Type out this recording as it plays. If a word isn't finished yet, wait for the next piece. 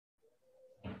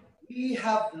we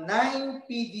have 9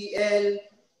 PDL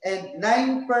and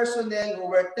 9 personnel who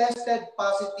were tested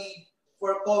positive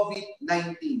for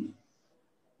COVID-19.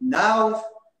 Now,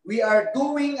 we are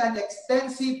doing an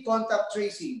extensive contact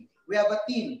tracing. We have a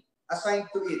team assigned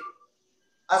to it.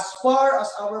 As far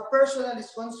as our personnel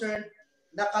is concerned,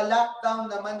 naka-lockdown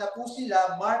naman na po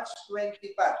sila March 20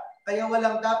 pa. Kaya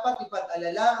walang dapat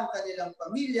ipag-alala ang kanilang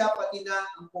pamilya, pati na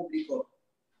ang publiko.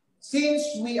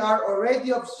 Since we are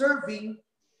already observing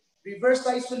reverse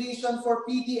isolation for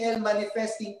PDL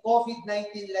manifesting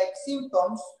COVID-19-like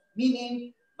symptoms,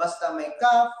 meaning basta may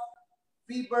cough,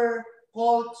 fever,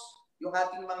 colds, yung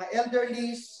ating mga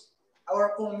elderlies,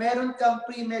 or kung meron kang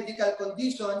pre-medical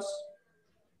conditions,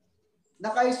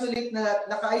 naka-isolate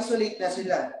na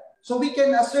sila. So we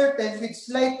can ascertain with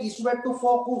slight ease where to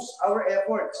focus our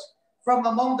efforts from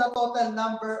among the total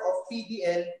number of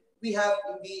PDL we have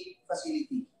in the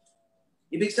facility.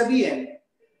 Ibig sabihin,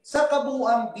 sa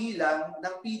kabuuang bilang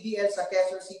ng PDL sa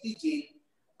Quezon City Jail,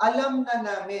 alam na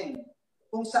namin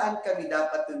kung saan kami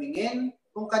dapat tumingin,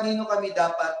 kung kanino kami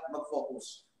dapat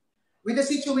mag-focus. With the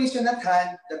situation at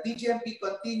hand, the BJMP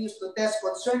continues to test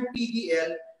concerned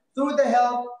PDL through the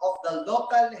help of the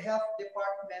local health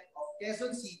department of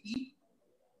Quezon City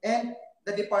and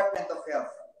the Department of Health.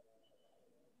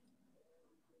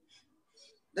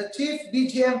 The Chief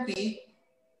BJMP,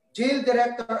 Jail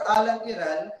Director Alan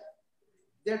Iral,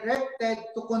 directed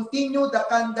to continue the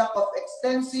conduct of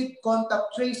extensive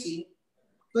contact tracing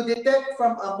to detect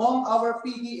from among our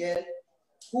PDL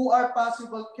who are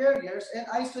possible carriers and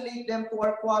isolate them to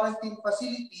our quarantine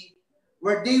facility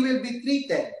where they will be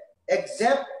treated,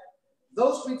 except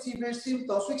those with severe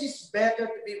symptoms, which is better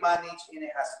to be managed in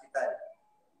a hospital.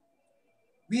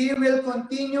 We will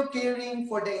continue caring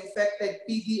for the infected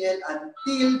PDL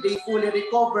until they fully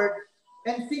recovered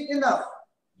and fit enough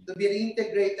to be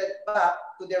reintegrated back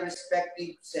to their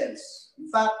respective cells. In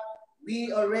fact,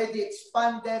 we already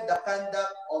expanded the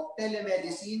conduct of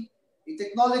telemedicine, a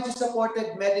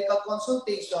technology-supported medical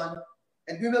consultation,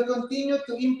 and we will continue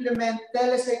to implement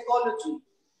telepsychology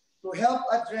to help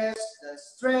address the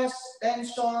stress,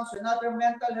 tensions, and other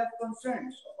mental health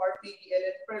concerns of our PDL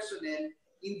and personnel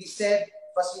in the said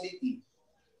facility.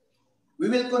 We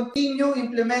will continue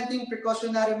implementing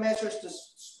precautionary measures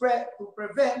to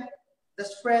prevent the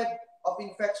spread of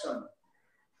infection.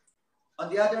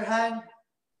 On the other hand,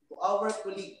 to our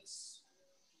colleagues,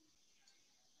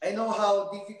 I know how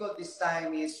difficult this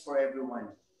time is for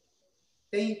everyone.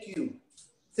 Thank you.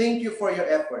 Thank you for your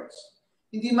efforts.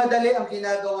 Hindi madali ang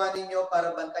ginagawa ninyo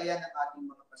para bantayan ang ating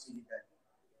mga pasilidad.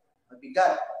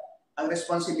 Mabigat ang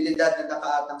responsibilidad na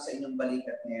nakaatang sa inyong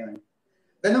balikat ngayon.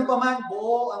 Ganun pa man,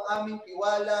 buo ang aming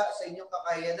tiwala sa inyong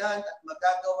kakayanan at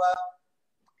magagawa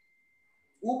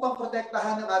upang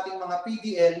protektahan ng ating mga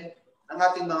PDL ang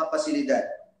ating mga pasilidad.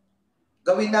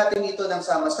 Gawin natin ito ng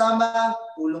sama-sama,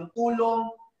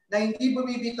 tulong-tulong, na hindi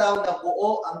bumibitaw na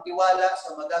buo ang tiwala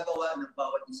sa magagawa ng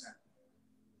bawat isa.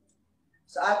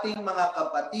 Sa ating mga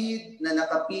kapatid na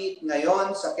nakapit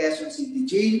ngayon sa Quezon City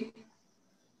Jail,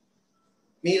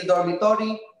 male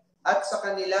dormitory, at sa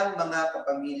kanilang mga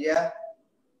kapamilya,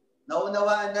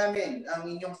 naunawaan namin ang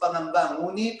inyong pangamba,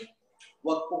 ngunit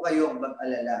huwag po kayong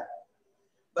mag-alala.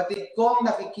 Batid kong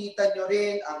nakikita nyo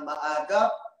rin ang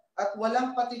maagap at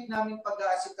walang patid naming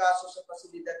pag-aasikaso sa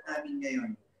pasilidad namin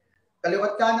ngayon.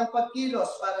 Kaliwat ka ng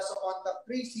pagkilos para sa contact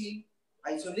tracing,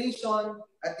 isolation,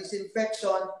 at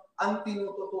disinfection ang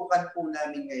tinututukan po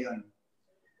namin ngayon.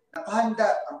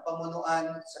 Nakahanda ang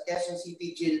pamunuan sa Quezon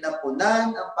City Jail na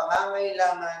punan ang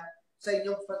pangangailangan sa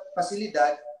inyong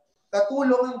pasilidad,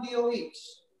 katulong ang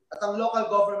DOH at ang local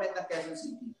government ng Quezon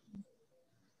City.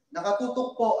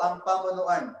 Nakatutok po ang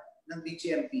pamunuan ng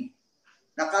BJMP.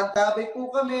 Nakaantabay po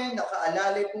kami,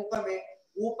 nakaalalay po kami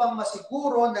upang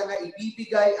masiguro na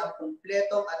naibibigay ang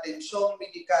kumpletong atensyong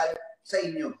medikal sa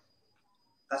inyo.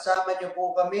 Kasama niyo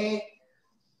po kami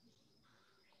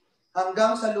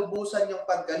hanggang sa lubusan yung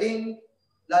paggaling,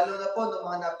 lalo na po ng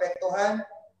mga naapektuhan,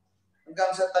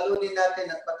 hanggang sa talunin natin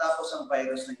at patapos ang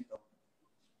virus na ito.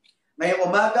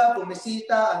 Ngayong umaga,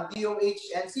 bumisita ang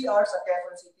DOH-NCR sa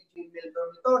Quezon City Jail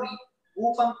Dormitory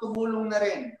upang tumulong na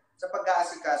rin sa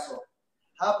pag-aasikaso,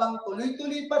 habang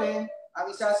tuloy-tuloy pa rin ang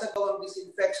isasagawang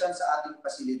disinfection sa ating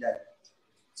pasilidad.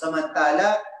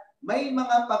 Samantala, may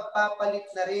mga pagpapalit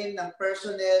na rin ng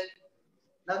personnel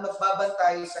na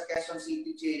magbabantay sa Quezon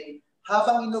City Jail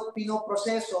habang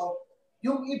pinoproseso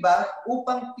yung iba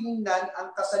upang tingnan ang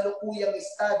kasalukuyang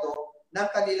estado ng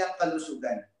kanilang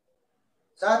kalusugan.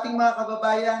 Sa ating mga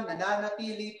kababayan,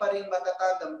 nananatili pa rin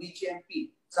matatag ang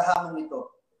BJMP sa hamon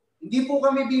ito. Hindi po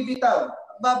kami bibitaw,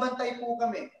 babantay po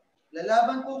kami.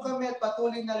 Lalaban po kami at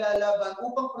patuloy na lalaban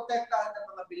upang protektahan ang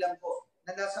mga bilanggo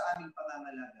na nasa aming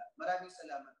pangangalaga. Maraming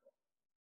salamat po.